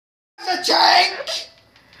The tank!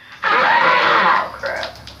 Oh,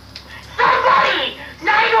 crap. Somebody!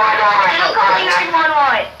 911! I'm calling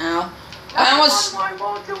 911! Ow. I almost... 911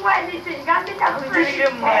 won't do anything. Got me that I'm gonna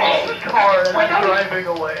get my car and I'm driving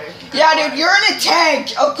away. Yeah, dude, you're in a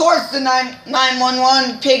tank. Of course the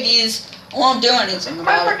 911 piggies won't do anything My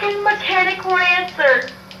about it. freaking mechanic won't answer.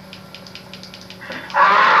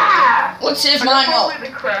 Ah! Let's see if I'm mine will. probably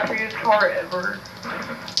the crappiest car ever.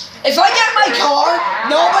 If I get my car,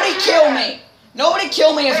 nobody kill me. Nobody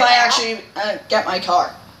kill me if I actually get my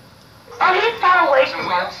car. Oh, he's far away from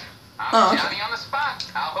us. Oh, okay. Johnny on the spot.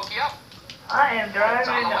 I'll hook you up. I am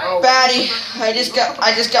driving. Oh, Baddie. I just got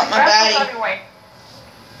my baddie.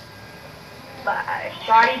 bye.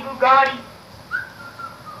 Shoddy Bugatti.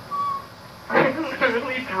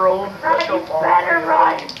 Really drove Run, such a you long better way.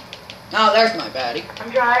 run. Oh, there's my baddie.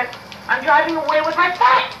 I'm driving away with my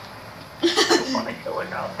butt. On a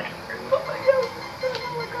helicopter.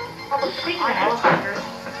 I'm speaking of helicopters.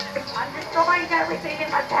 I'm destroying everything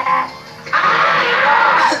in my path.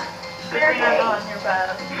 Ah! Good thing I'm not on your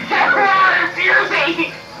path. Fear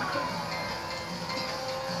me!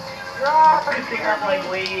 Good thing I'm like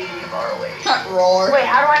way far away. Roar. Wait,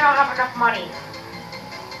 how do I not have enough money?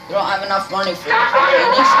 You don't have enough money for Stop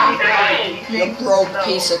anything. me! You broke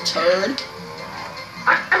piece of turd.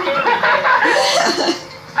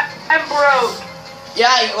 I'm broke.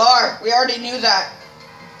 Yeah, you are. We already knew that.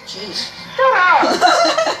 Jeez. Shut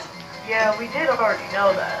up! Yeah, we did already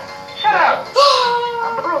know that. Shut up!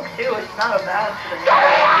 I'm broke too, it's not a bad thing.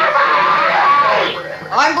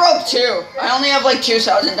 I'm broke too. I only have like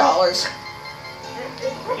 $2,000.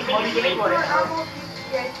 Give me what I have.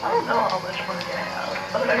 I don't know how much money I have,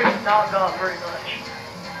 but I have not got very much.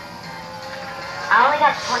 I only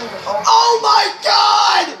got 20 gold. Oh my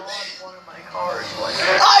god! I lost one of my cars. Like,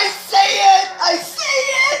 I see it! I see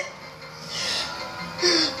it!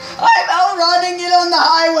 I'm outrunning it on the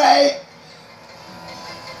highway.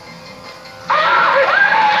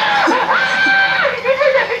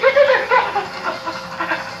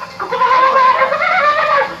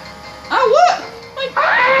 Oh, what?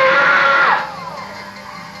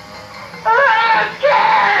 I'm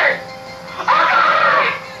scared!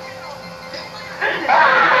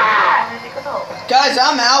 Guys,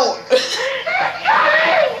 I'm out.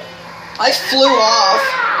 I flew off.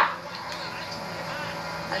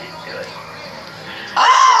 I didn't do it.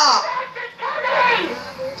 Ah!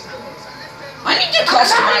 I need to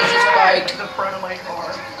customize this bike. The front of my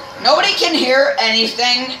car. Nobody can hear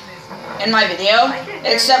anything in my video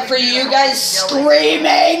except for you guys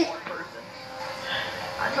screaming.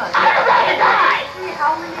 I'm not I'm about to die!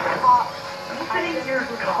 I'm sitting here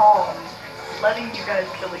calm, letting you guys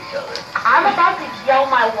kill each other. I'm about to yell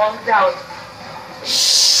my lungs out.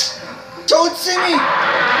 Shh! Don't see me!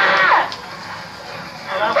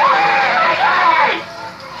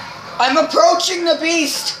 I'm approaching the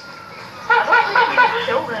beast! I don't think you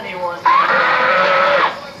killed anyone.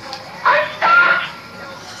 I'm stuck!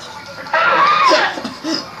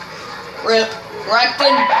 Rip.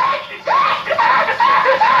 Recton.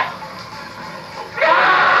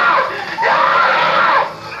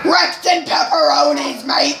 Recton pepperonis,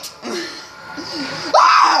 mate!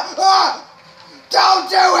 Don't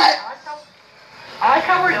do it! I like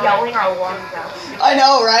how we're yelling our lungs out. I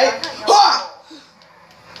know, right?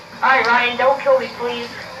 Alright, Ryan, don't kill me, please.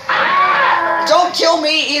 Don't kill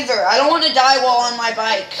me either. I don't want to die while on my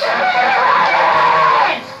bike.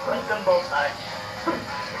 Let them both die.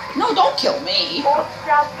 No, don't kill me.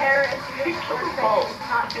 Stop parents. You kill them both.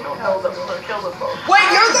 You don't know them, so kill them both. Wait,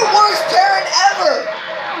 you're the worst parent ever!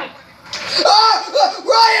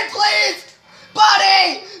 Ryan, please!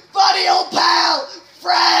 Buddy! Buddy, old pal!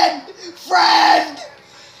 Friend! Friend!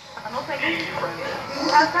 I don't think he's friendly.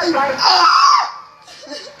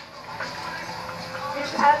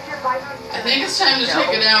 I think it's time to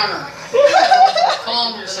take a downer.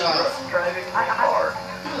 Calm yourself. Driving my car.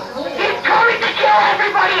 He's coming to kill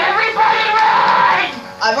everybody! Everybody run!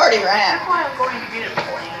 I've already ran. That's why I'm going to get a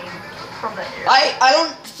plane from the air. I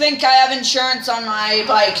don't think I have insurance on my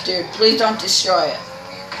bike, dude. Please don't destroy it.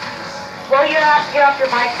 Well, you're not to get off your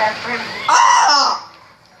bike then for him. Ah!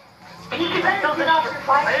 He can still get off your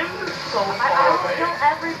bike. I'm so I far will away. kill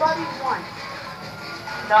everybody once.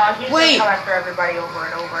 No, he's Wait. gonna come after everybody over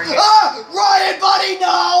and over again. Ryan, buddy,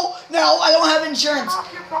 no! No, I don't have insurance.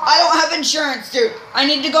 I don't have insurance, dude. I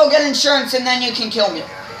need to go get insurance and then you can kill me.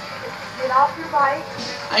 Get off your bike.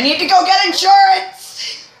 I need to go get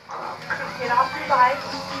insurance! Get off your bike.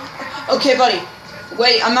 Okay, buddy.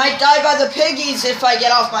 Wait, I might die by the piggies if I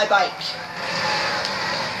get off my bike.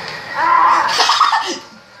 Ah!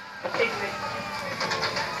 Piglet.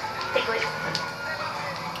 Piglet.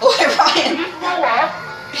 Wait,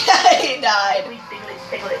 died.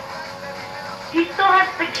 Diglett. He still has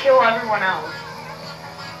to kill everyone else.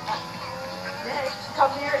 Nick,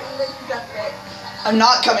 come here and then accept it. I'm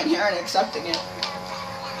not coming here and accepting it.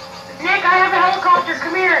 Nick, I have a helicopter.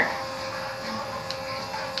 Come here.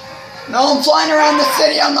 No, I'm flying around the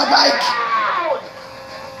city on my bike.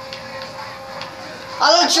 I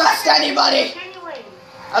don't trust anybody. Anyway.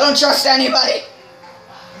 I don't trust anybody.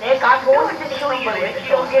 Nick, I'm going to kill you if you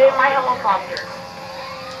don't get in my helicopter.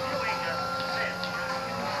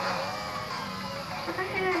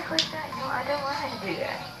 Like that. No, I don't want to do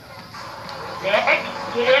that. Nick,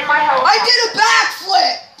 get in my helicopter. I did a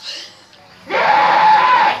backflip.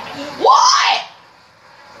 Nick! What?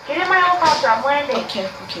 Get in my helicopter. I'm landing. Okay.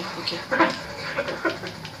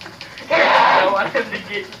 I want him to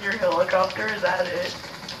get in your helicopter. Is that it?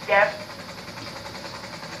 Yep.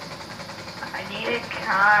 I need a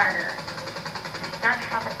car. I don't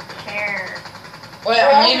have a car. Wait,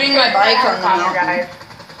 I'm leaving my bike on the mountain. Guys.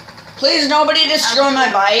 Please, nobody destroy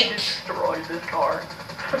my bike. Destroy this car.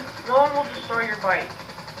 No one will destroy your bike.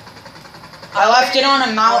 I left it on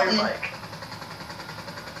a mountain.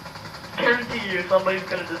 Guarantee you, somebody's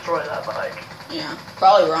gonna destroy that bike. Yeah,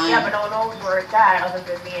 probably Ryan. Yeah, but no one knows where it's at other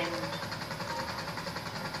than me and.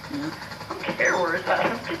 Yeah. I don't care where it's at.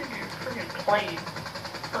 I'm getting you a freaking plane.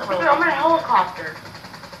 I'm in a helicopter.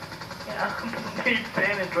 Yeah. Leave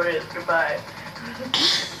San Andreas. Goodbye.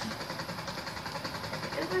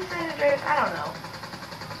 Is this San Andreas? I don't know.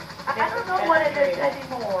 I don't know what it is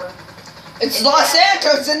anymore. It's Los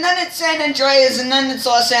Santos, and then it's San Andreas, and then it's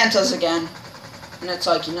Los Santos again. And it's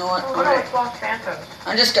like, you know what? Oh, no, it's Los Santos.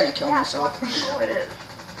 I'm just gonna kill myself. Oh, it is.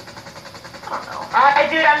 I don't know. Alright,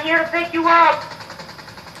 dude, I'm here to pick you up.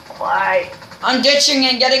 Why? I'm ditching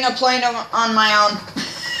and getting a plane on my own.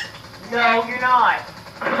 No, you're not.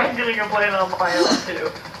 I'm getting a plane on my own,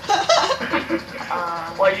 too.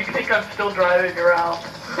 Why, you think I'm still driving around?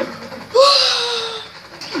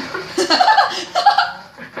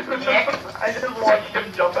 I just watched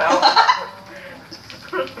him jump out.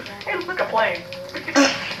 Hey, look, a plane.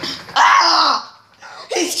 Ah!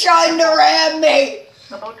 He's trying to ram me!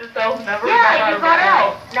 Note to self, never you got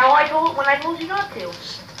out. Now when I told you not to.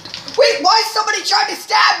 Wait, why is somebody trying to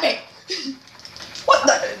stab me? What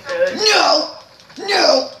the? No!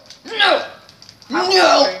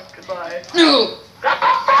 Goodbye. No!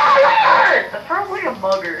 That sounds like a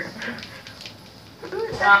mugger.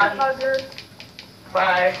 Who's that mugger?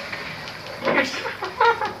 Bye.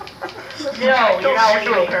 No, you're not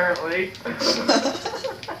leaving. Apparently.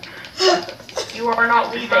 You are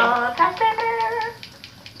not leaving.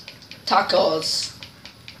 Tacos.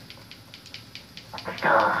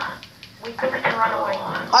 We could run away.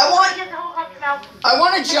 I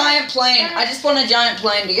want a giant plane. I just want a giant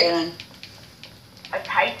plane to get in. A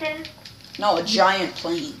Titan? No, a giant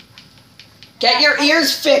plane. Get your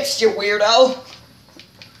ears fixed, you weirdo.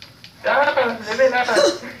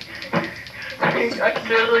 I can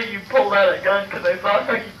tell you pulled out a gun because I saw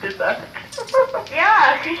how you did that.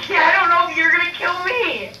 Yeah, I don't know if you're gonna kill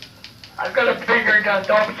me. I've got a bigger gun,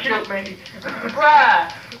 don't shoot me.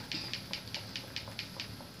 Bruh.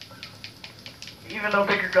 Even though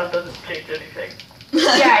bigger gun doesn't change anything.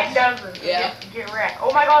 Yeah, it doesn't. Yeah. Get wrecked.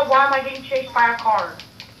 Oh my god, why am I getting chased by a car?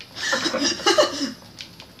 Stop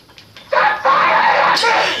firing at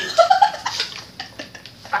me!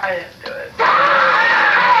 I didn't do it.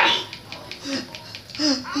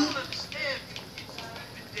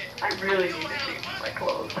 I really need to change my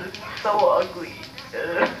clothes. This is so ugly.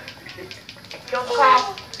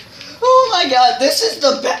 Oh my god, this is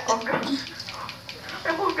the best. I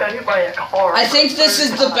almost got hit by a car. I think this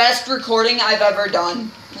is the best recording I've ever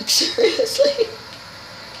done. Like, seriously.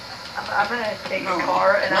 I'm gonna take a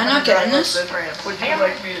car and I'm I'm not gonna getting drive this. up this ramp. Would you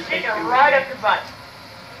like me to take it right up your butt?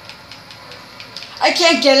 I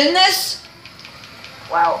can't get in this?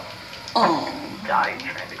 Wow. Oh. I'm dying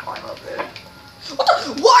trying to climb up this. What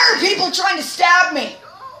the? Why are people trying to stab me?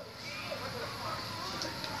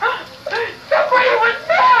 Somebody was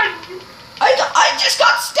stunned! I just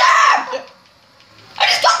got stabbed! I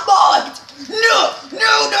just got mugged! No!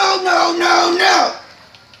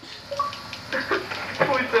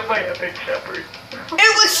 Who was sent by Epic Shepherd?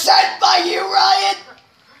 It was sent by you, Ryan!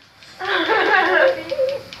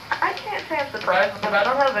 I can't say I'm surprised, but I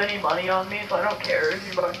don't have any money on me, so I don't care if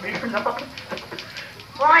you bug me or not.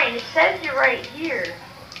 Ryan, it says you're right here.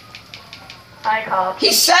 Hi, cop.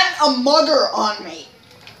 He sent a mugger on me.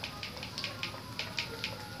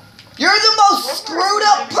 You're the most screwed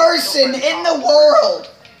up person in the world.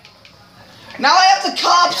 Now I have the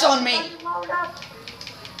cops on me.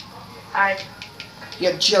 Hi.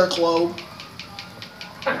 You jerk lobe.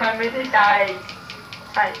 I'm in the dive.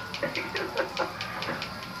 Hi.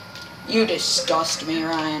 You disgust me,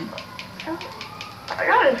 Ryan. I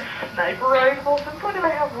got a sniper rifle. Since when did I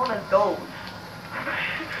have one of those?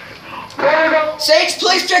 Sage,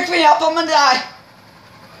 please pick me up. I'm gonna die.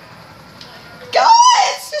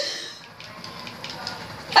 Guys!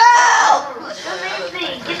 Help!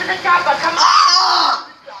 Amazing! Get to the chopper, come on! Ah!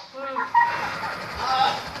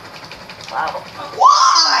 Wow.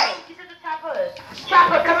 Why? Get to the chopper!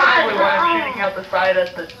 Chopper, come on! Probably why I'm shooting out the side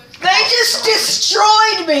at the... They just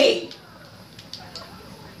destroyed me!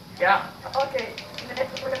 Yeah. Okay. This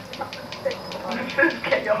is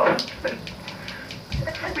chaos.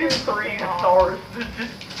 These 3 stars. This is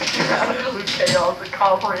just absolute chaos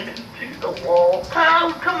incorporated into the wall.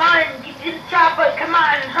 Oh, come on! Get to the chopper, come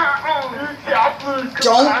on!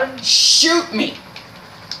 Don't shoot me!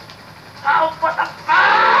 Oh, what the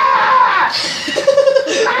fuck!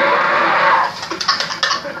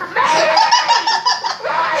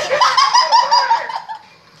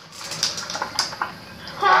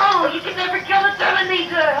 Oh, you can never kill the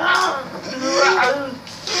Terminator!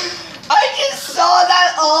 I just saw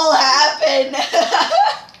that all happen!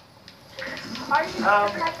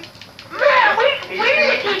 Man, we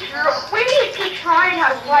need to teach Ryan how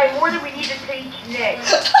to fly more than we need to teach Nick.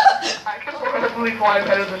 I can probably fly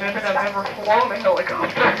better than him, and I've never flown a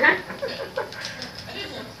helicopter.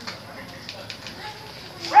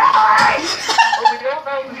 Ryan! Well, we don't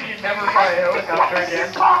know who should never fly a helicopter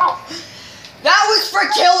again. That was for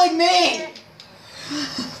killing me!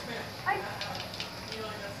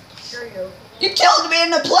 You killed me in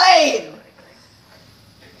the plane!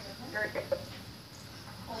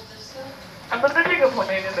 I'm gonna take a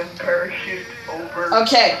plane and then parachute over.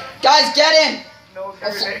 Okay, guys, get in! No,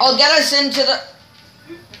 I'll get us into the...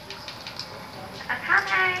 I'm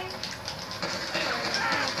coming.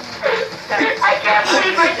 I can't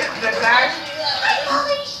believe I just did that.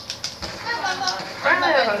 I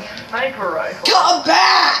have a sniper rifle. Come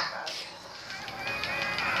back!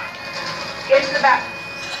 Get to the back.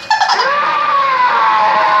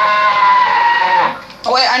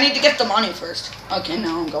 Oh wait, I need to get the money first. Okay,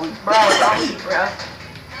 now I'm going. Bro, don't eat breath.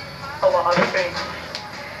 A lot of things.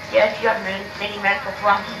 Yes, you have many mental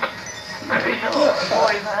problems. I've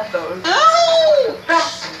always had those. Ow!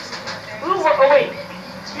 Ooh, oh wait.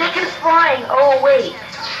 Nick is flying. Oh wait.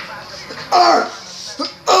 Arr!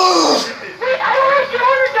 Ugh! Wait, I don't have $200.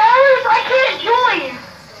 I can't join.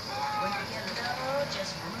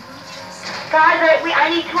 Guys, I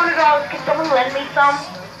need $200. Can someone lend me some?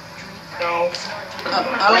 No.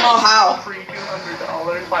 I don't know how. Free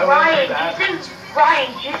 $200. Why would I do that?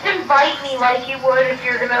 Ryan, just invite me like you would if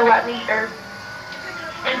you're gonna let me, or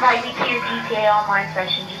invite me to your GTA Online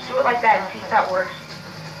session. Just do it like that and see if that works.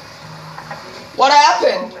 What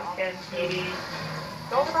happened?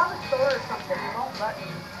 Go around the store or something. It won't let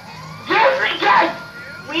me. Yes!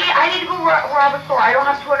 I need to go rob a store. I don't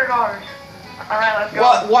have $200. Alright, let's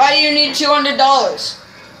go. Why do you need $200?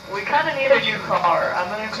 We kind of need a new car.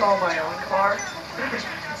 I'm gonna call my own car.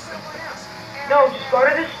 No, just go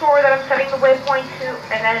to the store that I'm setting the waypoint to,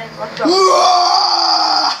 and then let's go.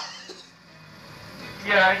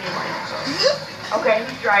 Yeah, I need my own car. Okay,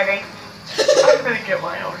 who's driving? I'm gonna get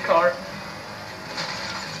my own car.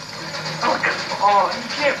 Oh, come on. You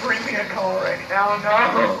can't bring me a car right now,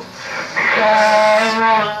 no.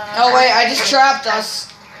 Oh wait, I just trapped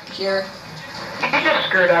us here. You just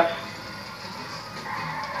screwed up.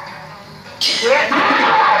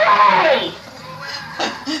 Hey!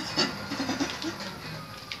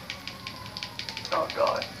 Oh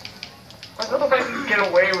god. I don't know if I can get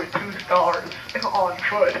away with 2 stars on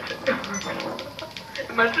foot.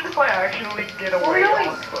 Imagine if I actually get away Really?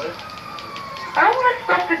 on foot. I don't want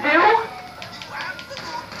stuff to do.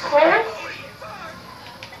 What?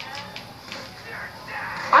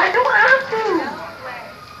 I don't have to.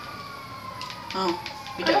 Oh,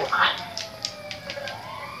 you don't.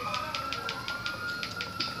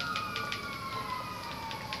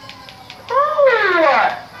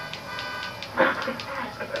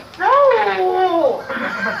 No!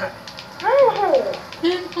 No!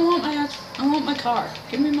 Man, I want my car.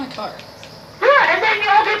 Give me my car. Yeah, and then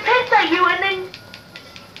I'll get pissed at you, and then...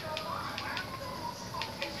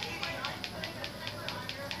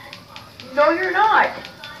 No, you're not.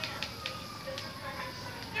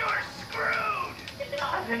 You're screwed!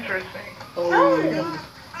 That's interesting. Oh.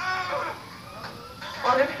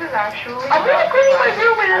 Well, this is actually... I'm gonna clean my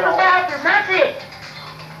room and in the bathroom, that's it.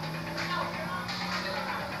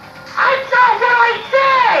 That's not what I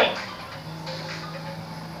said!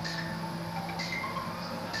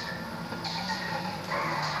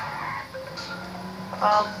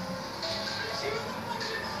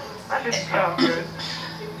 That didn't sound good.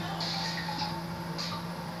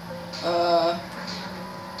 Well,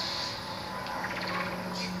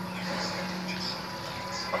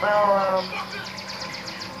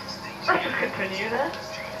 let's just continue then.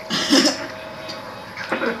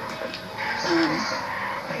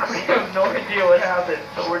 We have no idea what happened,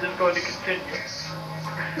 so we're just going to continue.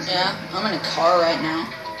 Yeah, I'm in a car right now.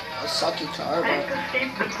 A sucky car, I but...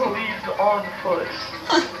 escaped the police on foot.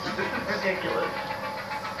 This is ridiculous.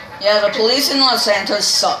 Yeah, the police in Los Santos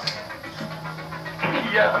suck.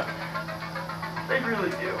 Yeah, they really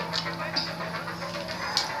do.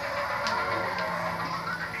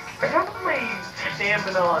 I have my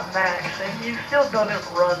stamina on max, and he still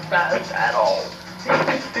doesn't run fast at all.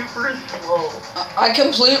 He's super slow. I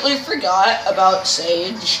completely forgot about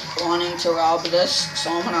Sage wanting to rob this,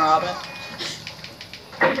 so I'm gonna rob it.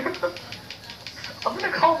 I'm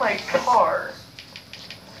gonna call my car.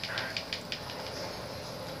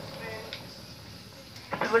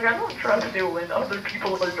 Cause like I don't trust it when other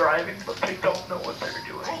people are driving, but they don't know what they're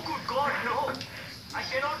doing. Oh good God, no! I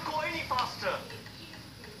cannot go any faster.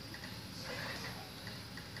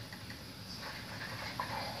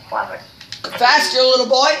 Classic. Faster, little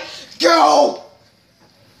boy! Go!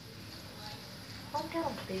 Calm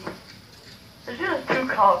down, please. There's just two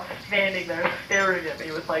cops standing there staring at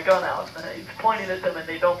me with my gun out, and he's pointing at them and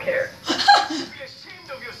they don't care. Be ashamed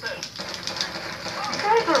of yourself. You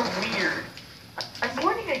guys are weird. I'm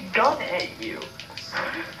pointing a gun at you.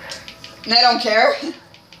 And they don't care?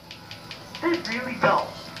 They really don't.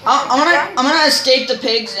 I'm gonna escape the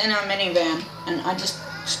pigs in a minivan, and I just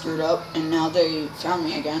screwed up, and now they found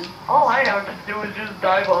me again. All I have to do is just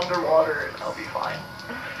dive underwater and I'll be fine.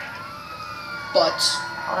 But,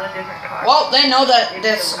 On a different car. well, they know that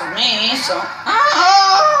this is me, so...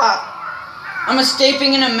 Ah! I'm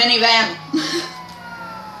escaping in a minivan.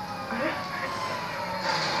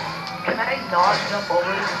 Can I not jump over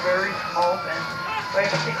this very small fence? Do I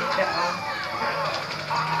have to take it down?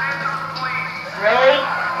 Really? I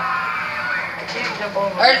can't jump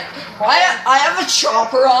over Alright, this. I have a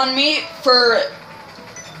chopper on me for...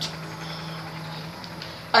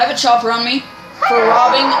 I have a chopper on me for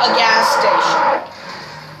robbing a gas station.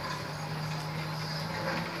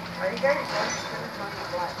 Are you guys going to join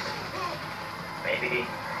what? Maybe.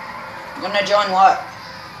 I'm gonna join what?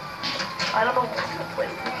 I don't know what to play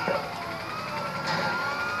with though.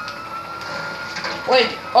 Wait,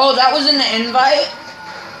 oh, that was in the invite?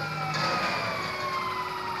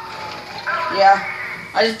 Yeah.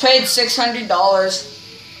 I just paid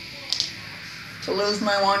 $600 to lose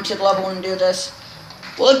my wanted level and do this.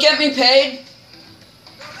 Will it get me paid?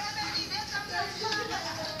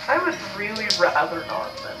 I would really rather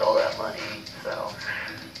not spend all that money, so.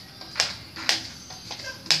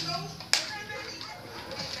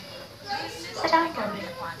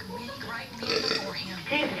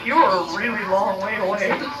 Jeez, you are a really long way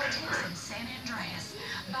away.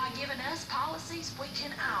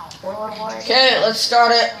 Okay, let's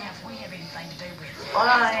start it.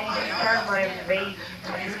 I turn my face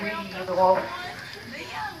to the wall.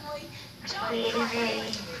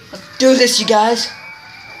 Let's do this, you guys.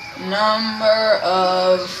 Number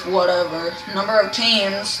of whatever. Number of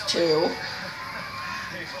teams, 2.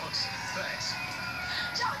 Hey folks, thanks.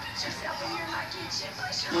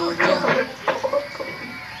 Oh, dear.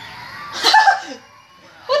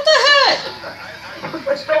 What the heck?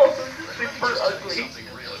 It's so super ugly.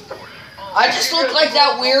 I just look like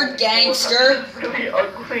that weird gangster. Really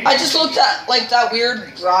ugly. I just looked at like that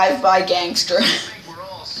weird drive-by gangster.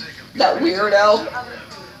 That weirdo.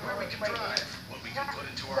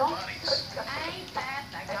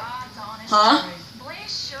 Huh?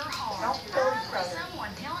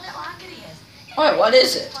 Wait, what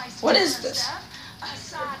is it? What is this?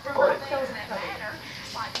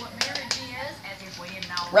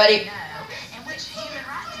 Ready?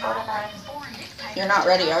 You're not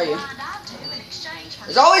ready, are you?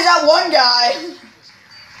 There's always that one guy.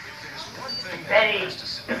 Hey.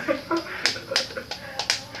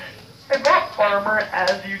 I bought armor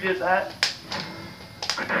as you did that.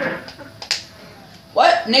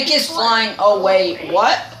 What? Nick is flying. Oh, wait.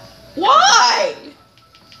 What? Why?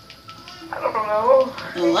 I don't know.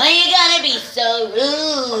 Why you gotta be so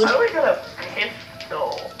rude? How do we got a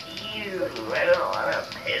pistol? Ew, I don't know how to have a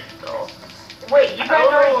pistol. Wait, you guys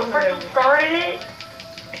already freaking started it?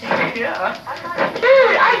 Yeah.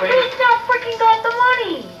 Dude, I just now freaking got the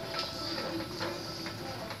money!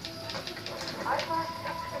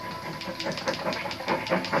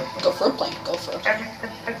 Go for a plank. Go for it.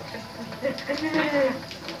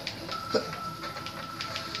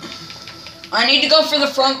 I need to go for the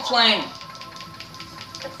front plane.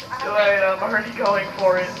 Alright, I'm already going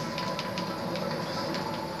for it.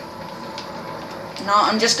 No,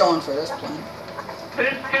 I'm just going for this plane.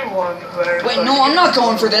 There's two ones that are... Wait, no, I'm not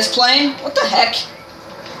going for this plane. What the heck?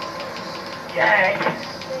 Yeah.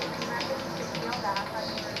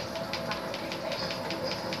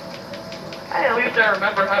 At least I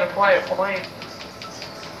remember how to fly a plane.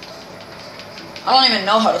 I don't even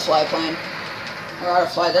know how to fly a plane. Or how to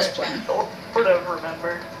fly this plane. Sort of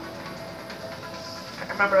remember. I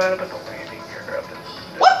remember how to put the landing gear up.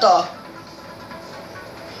 What the?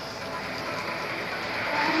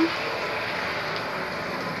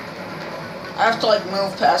 I have to like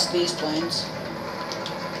move past these planes.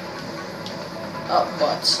 Oh,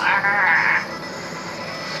 butts.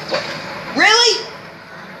 What? Really?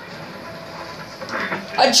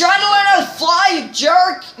 I tried to learn how to fly, you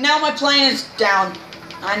jerk! Now my plane is down.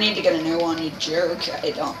 I need to get a new one, you jerk.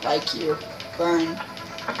 I don't like you. Burn.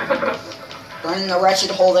 Burn the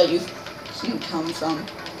wretched hole that you come from.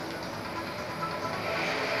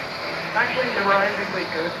 Actually, surprisingly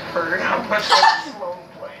good for how much I slow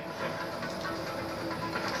planes.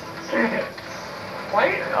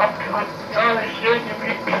 Why? Oh god. Oh, they're shooting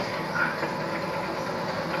me.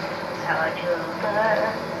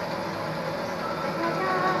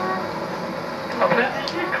 Oh,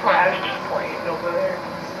 that's just a crashed plane over there.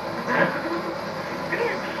 It's gonna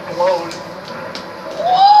explode.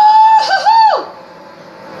 Woo-hoo-hoo!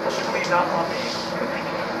 Please not on me.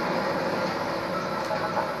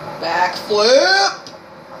 Backflip!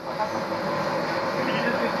 You're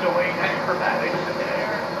just enjoying acrobatics in the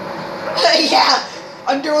air. Yeah!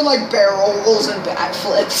 I'm doing like barrel rolls and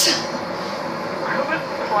backflips. I was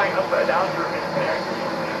flying upside down for a minute there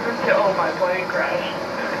until my plane crashed.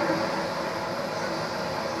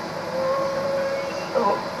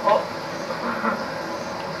 Oh.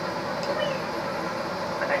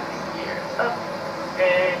 Landing gear up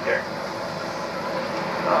and dirt.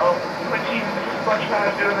 Oh, but Jesus, this is much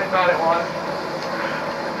faster than I thought it was.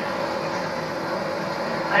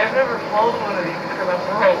 I have never flown one of these because I'm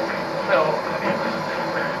broke, so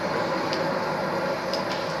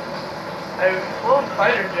I've flown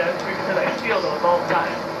fighter jets because I steal those all the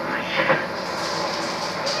time.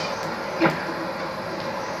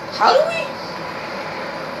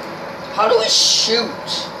 How do we shoot?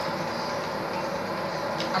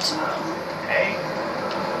 That's not one. Hey.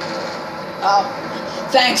 Oh,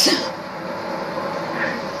 thanks.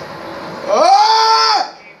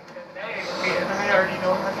 Ah! And I already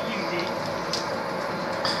know how to use it.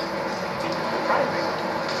 Surprising.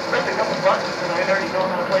 Press a couple buttons and I already know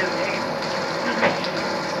how to play the game.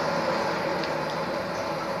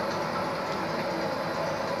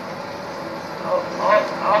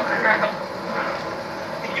 Oh crap.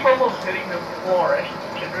 I keep almost hitting the floor. I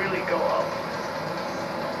should really go up.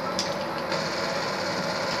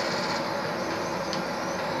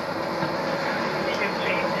 You can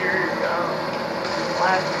change your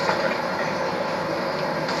last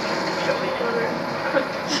kill each other.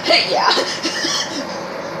 Hey, yeah.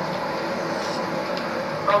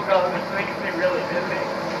 Oh god, this makes me really dizzy.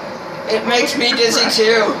 It makes me dizzy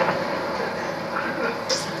too.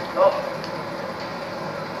 Oh.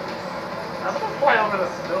 I'm gonna fly over the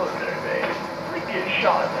military base. Like get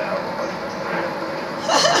shot down.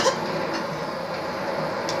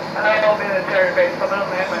 I don't know military base, but I'm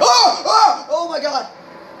gonna land my... Oh my god.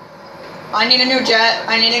 I need a new jet.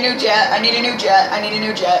 I need a new jet. I need a new jet. I need a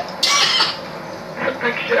new jet.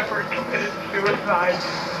 Rick Shepard committed suicide.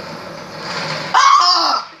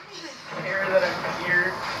 Ah! Here that I'm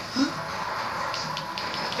here.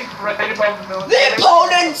 It's right above the military. The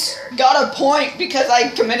opponents got a point because I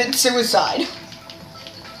committed suicide.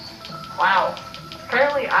 Wow.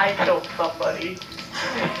 Apparently I killed somebody.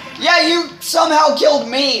 Yeah, you somehow killed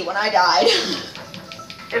me when I died.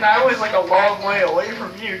 And I was like a long way away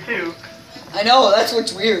from you too. I know, that's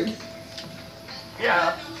what's weird.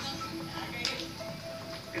 Yeah.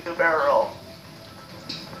 It's a barrel.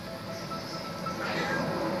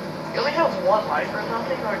 You only have one life or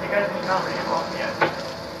something, or do you guys just not respawn yet?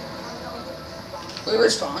 We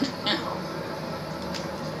respawned. Yeah.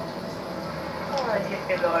 Oh, I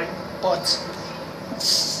hit like But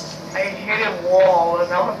I hit a wall and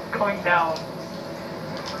now I'm going down.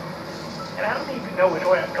 And I don't even know which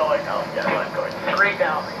way I'm going now. Yes, I'm going straight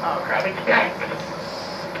down. Oh crap, I can't.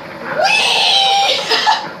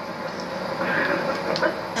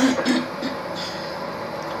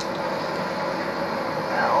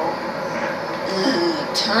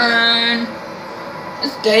 Turn.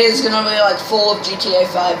 This day is gonna be like full of GTA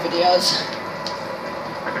 5 videos.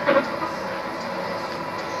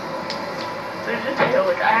 There's just a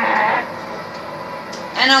like, ah.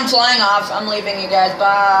 And I'm flying off. I'm leaving you guys.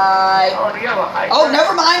 Bye. Oh, do you have a hydra? Oh,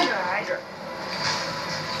 never mind. You got a hydra.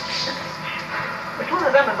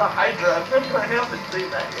 for them as a Hydra. I haven't seen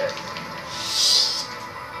that yet.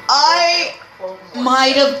 I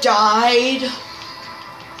might have died.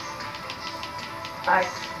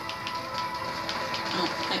 Oh,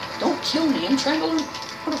 hey, don't kill me. I'm trying to learn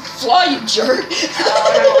how to fly, you jerk.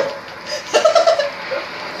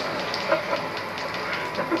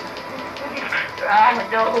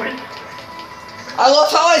 I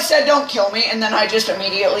love how I said don't kill me, and then I just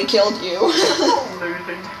immediately killed you.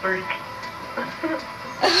 Losing streak.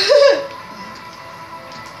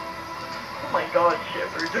 Oh my god,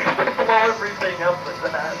 Shipper, just blow everything up with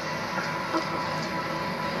that.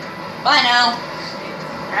 Bye now.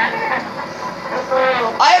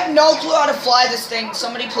 I have no clue how to fly this thing.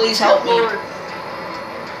 Somebody please help me. I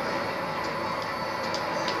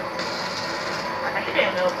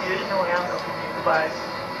can't help you, there's no way I'm helping you. Goodbye.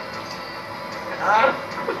 Oh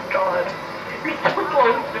god. You're so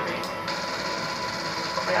close to me.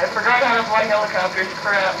 Oh my god, I forgot how to fly helicopters,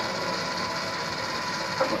 crap.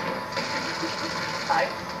 Hi.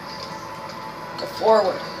 Go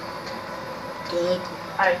forward. Good.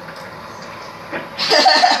 Hi.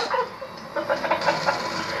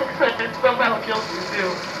 It somehow killed you too.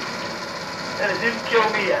 And it didn't kill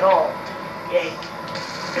me at all. Yay.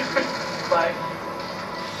 Bye.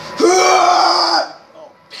 Oh,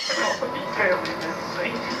 just barely missed me.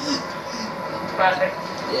 Bye.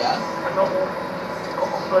 Yeah. I'm go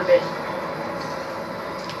home for a bit.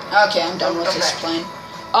 Okay, I'm done with this plane.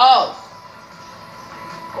 Oh.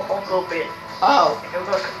 Go home for a bit. Oh. And we're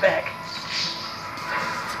gonna come back.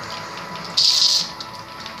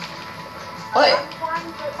 What?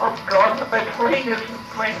 Oh god, my plane is,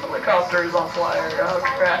 my helicopter is on fire. Oh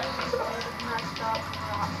crap.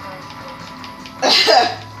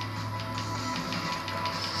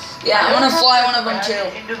 Yeah, I'm gonna fly one of them too.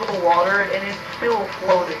 Into the water and it's still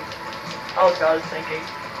floating. Oh god, it's sinking.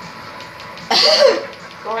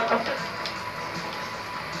 Go up.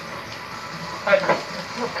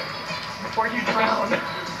 Look, before you drown.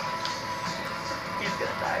 He's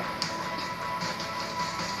gonna die.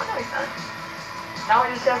 No, he's not. Now I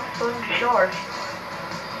just have to swim to shore.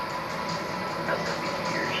 That's gonna be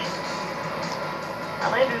years. I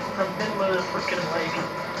landed in the middle of the freaking lake.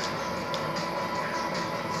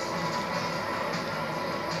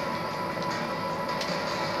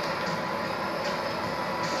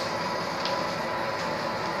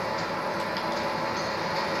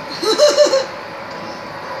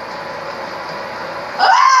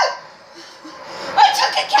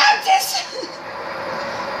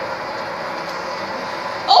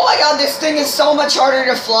 Oh my god, this thing is so much harder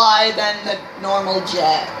to fly than the normal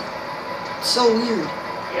jet. It's so weird.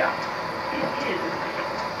 Yeah, it is.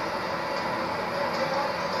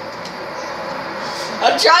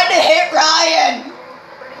 I'm trying to hit Ryan!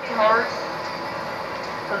 Pretty hard.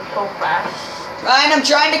 But it's so fast. Ryan, I'm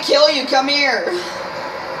trying to kill you. Come here.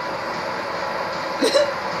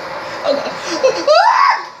 Oh god.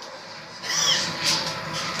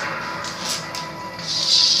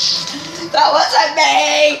 That wasn't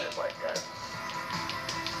me!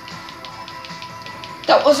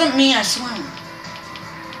 That wasn't me, I swear.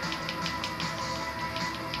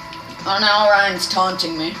 Oh, now Ryan's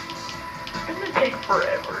taunting me. It's gonna take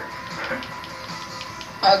forever.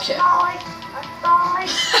 Okay. Oh my god!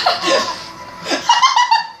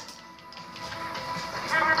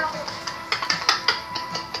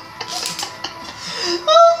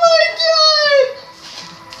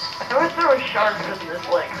 I wish there were sharks in this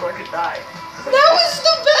lake so I could die. That was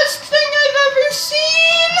the best thing I've ever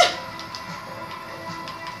seen!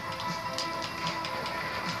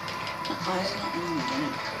 Why is it not letting me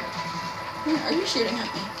get it? Are you shooting at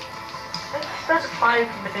me? I spent 5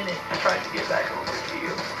 minutes trying to get back over to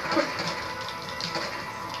you.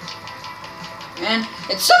 Man,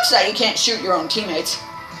 it sucks that you can't shoot your own teammates.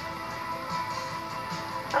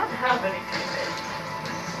 I don't have any teammates.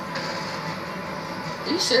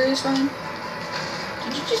 Are you serious, Ryan?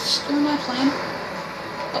 Did you just screw my plane?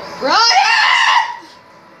 Oh, Ryan!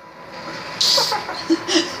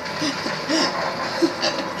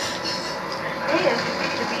 Hey, I'm just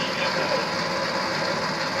beach to beach.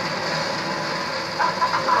 I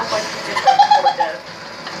like to get more death.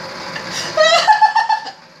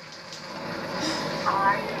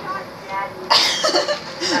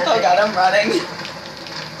 Oh god, I'm running.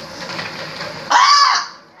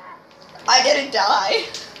 Ah! I didn't die.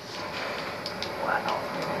 Wow.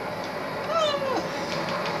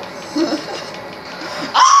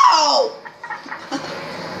 Ow!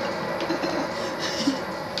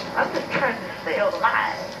 I'm just trying to stay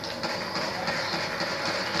alive.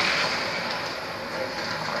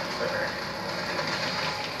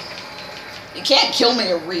 You can't kill me,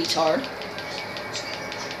 you retard.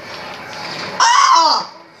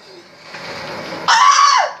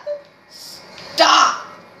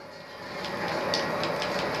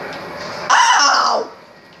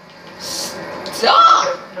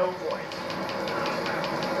 Stop! No point.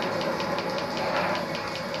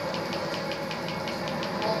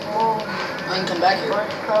 Oh, I can come back here.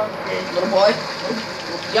 let's come in. Little boy.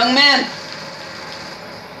 Young man.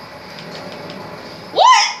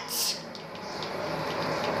 What?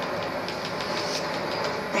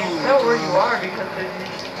 You know where you are because there's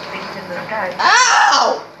these things in the sky.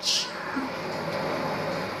 Ouch!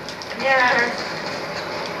 Yeah.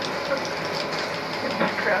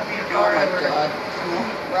 Crappy Oh car my ever. god.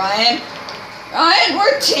 Ryan? Ryan,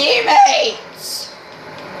 we're teammates!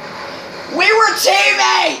 We were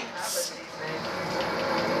teammates!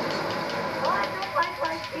 I don't like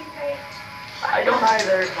my teammates. I don't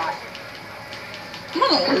either. I'm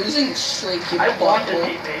on a losing streak, you I want a butthole.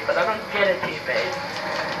 teammate, but I don't get a teammate.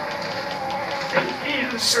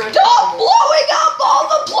 Jesus Christ. Stop blowing up all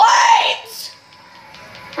the planes!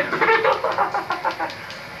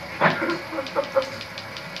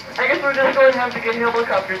 I guess we're just going to have to get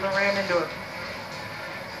helicopters and ram into it.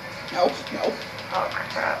 Nope, nope. Oh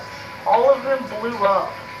crap. All of them blew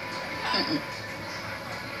up. Mm-mm.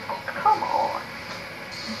 Oh, come on.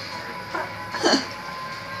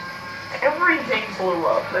 Everything blew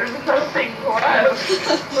up. There's nothing left.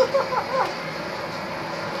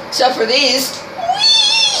 Except for these.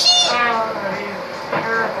 Oh, these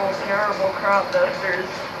terrible, terrible crop dusters.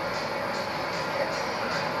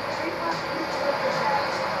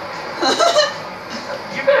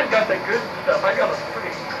 You guys got the good stuff. I got a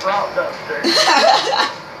freaking crop duster.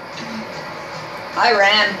 I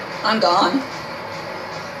ran. I'm gone.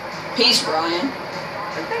 Peace, Ryan.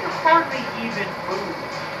 This thing hardly even moves.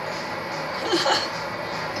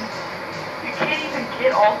 You can't even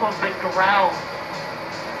get off of the ground.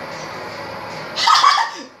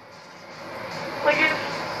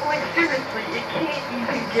 Like seriously, it can't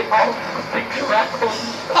even get off of the ground.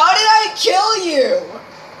 How did I kill you?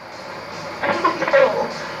 I don't know.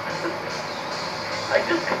 I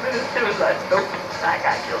just committed suicide. Nope, that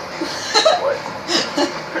guy killed me. What?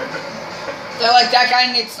 They're like, that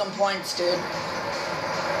guy needs some points, dude.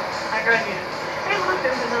 That guy needed. Hey, look,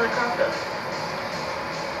 there's another crop dust.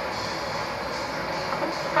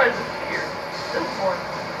 I'm surprised this is here. This more.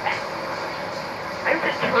 I have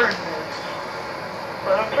to turn this.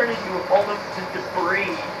 But I'm turning into all of the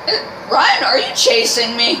debris. Ryan, are you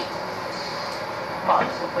chasing me?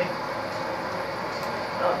 Possibly.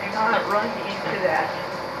 No, do not run into that.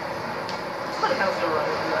 I'm gonna have to run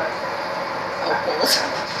into that. Oh, balls.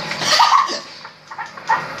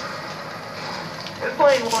 This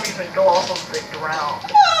plane won't even go off of the ground.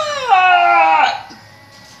 Ah!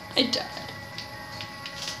 I died.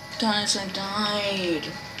 Guys, I died.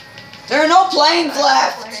 There are no planes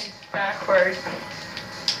left! Plane backwards.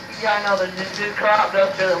 Yeah, I know, there's this crop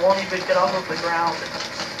duster that won't even get off of the ground.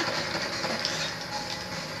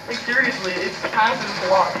 Like, seriously, it's passive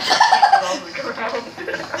block.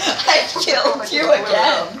 I killed you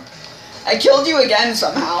again. I killed you again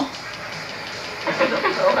somehow. I don't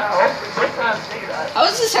know how. Let's not say that. How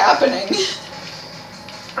is this happening?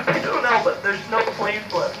 I don't know, but there's no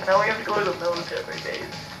planes left. Now we have to go to the military base.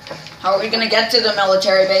 How are we gonna get to the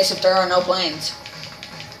military base if there are no planes?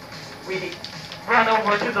 We run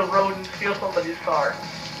over to the road and steal somebody's car.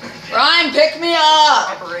 Ryan, pick me up!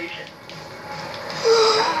 Operation.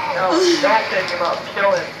 No, don't pick him up.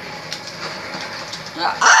 Kill him.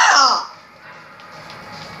 Ah!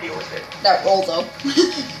 Deal with it. That roll though.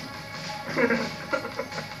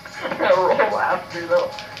 That roll after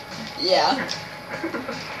though. Yeah.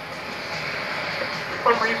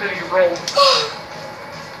 For some reason he rolled.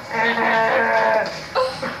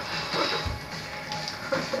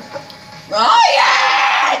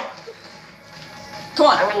 Ryan! Come I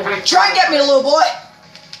will on, wait. try and get me, little boy.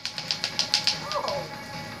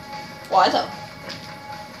 Why though?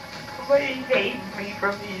 Somebody save me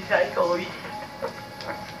from these psychos.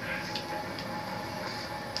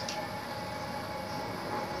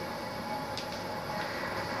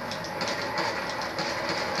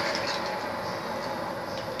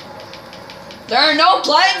 There are no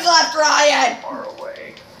planes left, Ryan. Far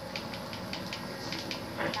away.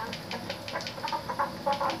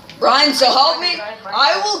 Ryan, so help me.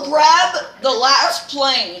 I will grab the last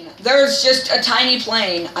plane. There's just a tiny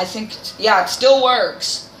plane. I think, yeah, it still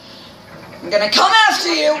works. I'm gonna come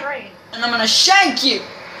after you, Train. and I'm gonna shank you.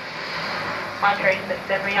 My train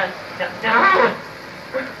sent me on. No.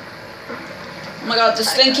 Oh my god,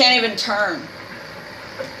 this thing can't even turn.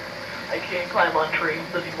 I can't climb on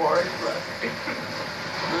trains anymore.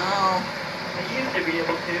 No. I used to be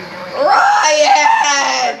able to.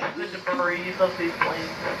 Ryan! The debris of these planes.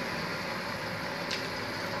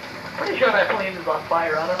 Pretty sure that plane is on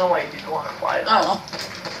fire. I don't know why you'd want to fly that. I don't know.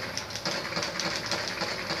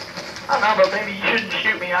 I don't know, but maybe you shouldn't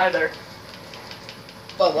shoot me either.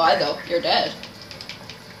 But why though? You're dead.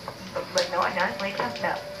 But no, I'm not. Wake up,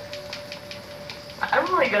 no.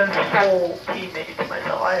 I'm like a sole teammate to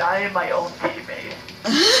myself. I am my own teammate.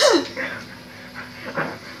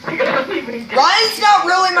 Ryan's not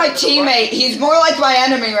really my teammate. He's more like my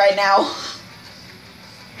enemy right now.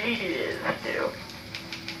 He is, too.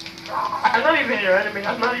 I'm not even your enemy.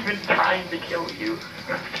 I'm not even trying to kill you.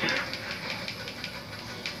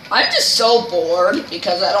 I'm just so bored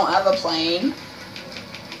because I don't have a plane.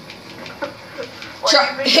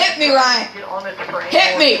 Hit me, Ryan. Get on a train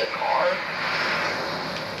Hit or me. a car.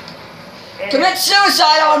 And Commit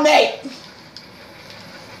suicide on me.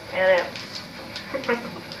 Hit him.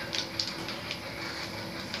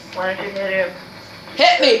 Why don't you hit him?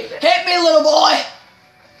 Hit me, little boy.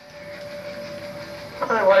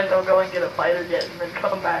 Otherwise, I'll go and get a fighter jet and then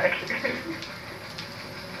come back.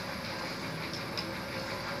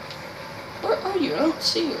 Where are you? I don't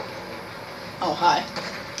see you. Oh, hi.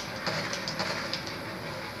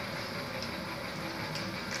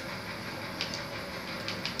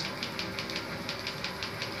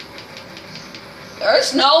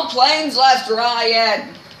 There's no planes left,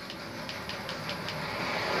 Ryan.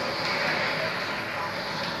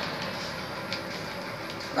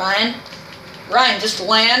 Ryan, just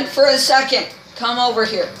land for a second. Come over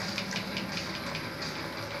here.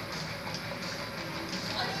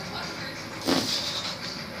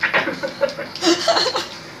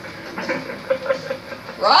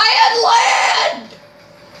 Ryan, land!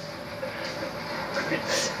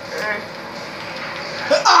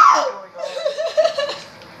 Oh!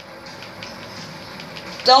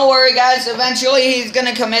 Don't worry, guys. Eventually, he's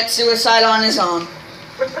gonna commit suicide on his own.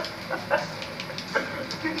 He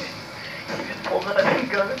just pulled out a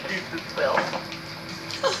gun and shoots himself.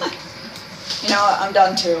 You know what? I'm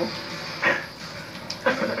done too.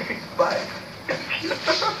 Bye.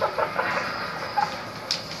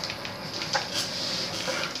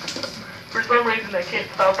 For some reason, I can't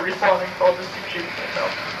stop respawning, so I'll just keep shooting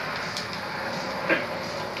myself.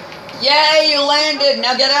 Yay, you landed.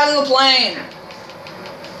 Now get out of the plane.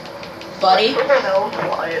 Buddy. Someone else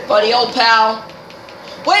fly it. Buddy, old pal.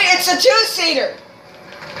 Wait, it's a two-seater.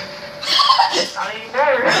 Not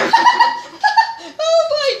anymore. Oh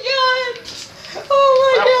my god. Oh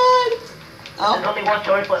my god. There's only one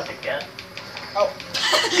choice left again. Oh.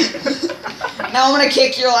 Now I'm gonna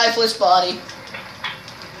kick your lifeless body.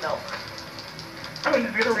 No. I'm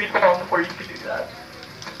just gonna respawn before you can do that.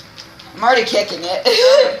 I'm already kicking it.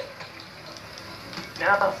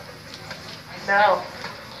 No. No.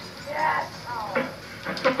 Yeah.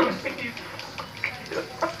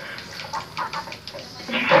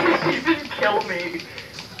 You didn't kill me.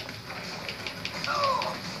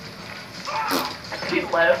 He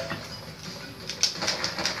left.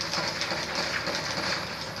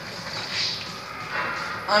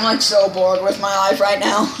 I'm like so bored with my life right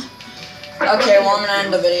now. Okay, well I'm gonna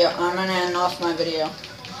end the video. I'm gonna end off my video.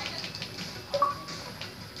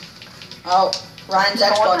 Oh, Ryan's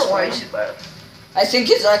I wonder Xbox why froze. he left. I think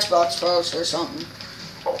his Xbox froze or something.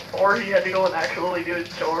 Or he had to go and actually do his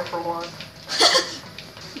chore for once.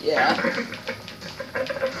 Yeah.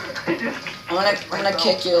 I'm gonna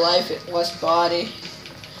kick your lifeless body.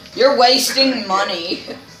 You're wasting money.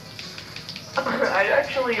 I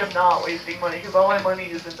actually am not wasting money because all my money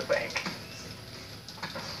is in the bank.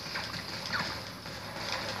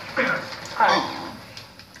 Hi.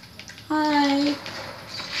 Hi.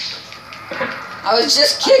 I was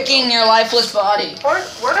just kicking your lifeless body. Where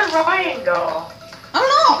did Ryan go? I don't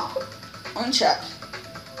know. Let me check.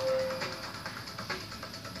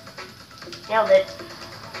 Nailed it.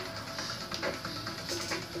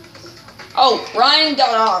 Oh, Ryan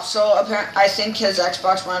got off, so apparently I think his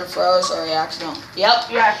Xbox might have froze or he accidentally. Yep.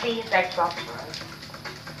 Yeah, see his Xbox froze.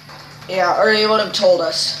 Yeah, or he would have told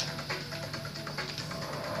us.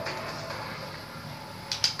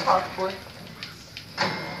 Possibly.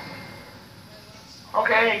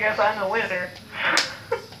 Okay, I guess I'm the winner.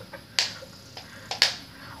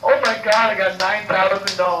 Oh my god, I got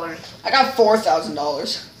 $9,000. I got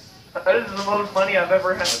 $4,000. That is the most money I've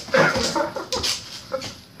ever had.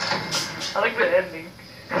 I like the ending.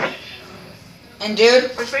 And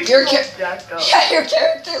dude, My face your is all jacked up. yeah, your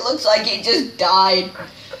character looks like he just died.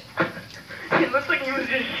 He looks like he was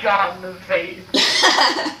just shot in the face.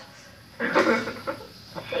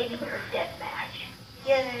 Saving her deathmatch.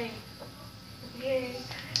 Yay. Yay.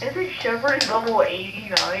 Isn't Shepard level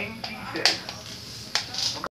 89? Jesus.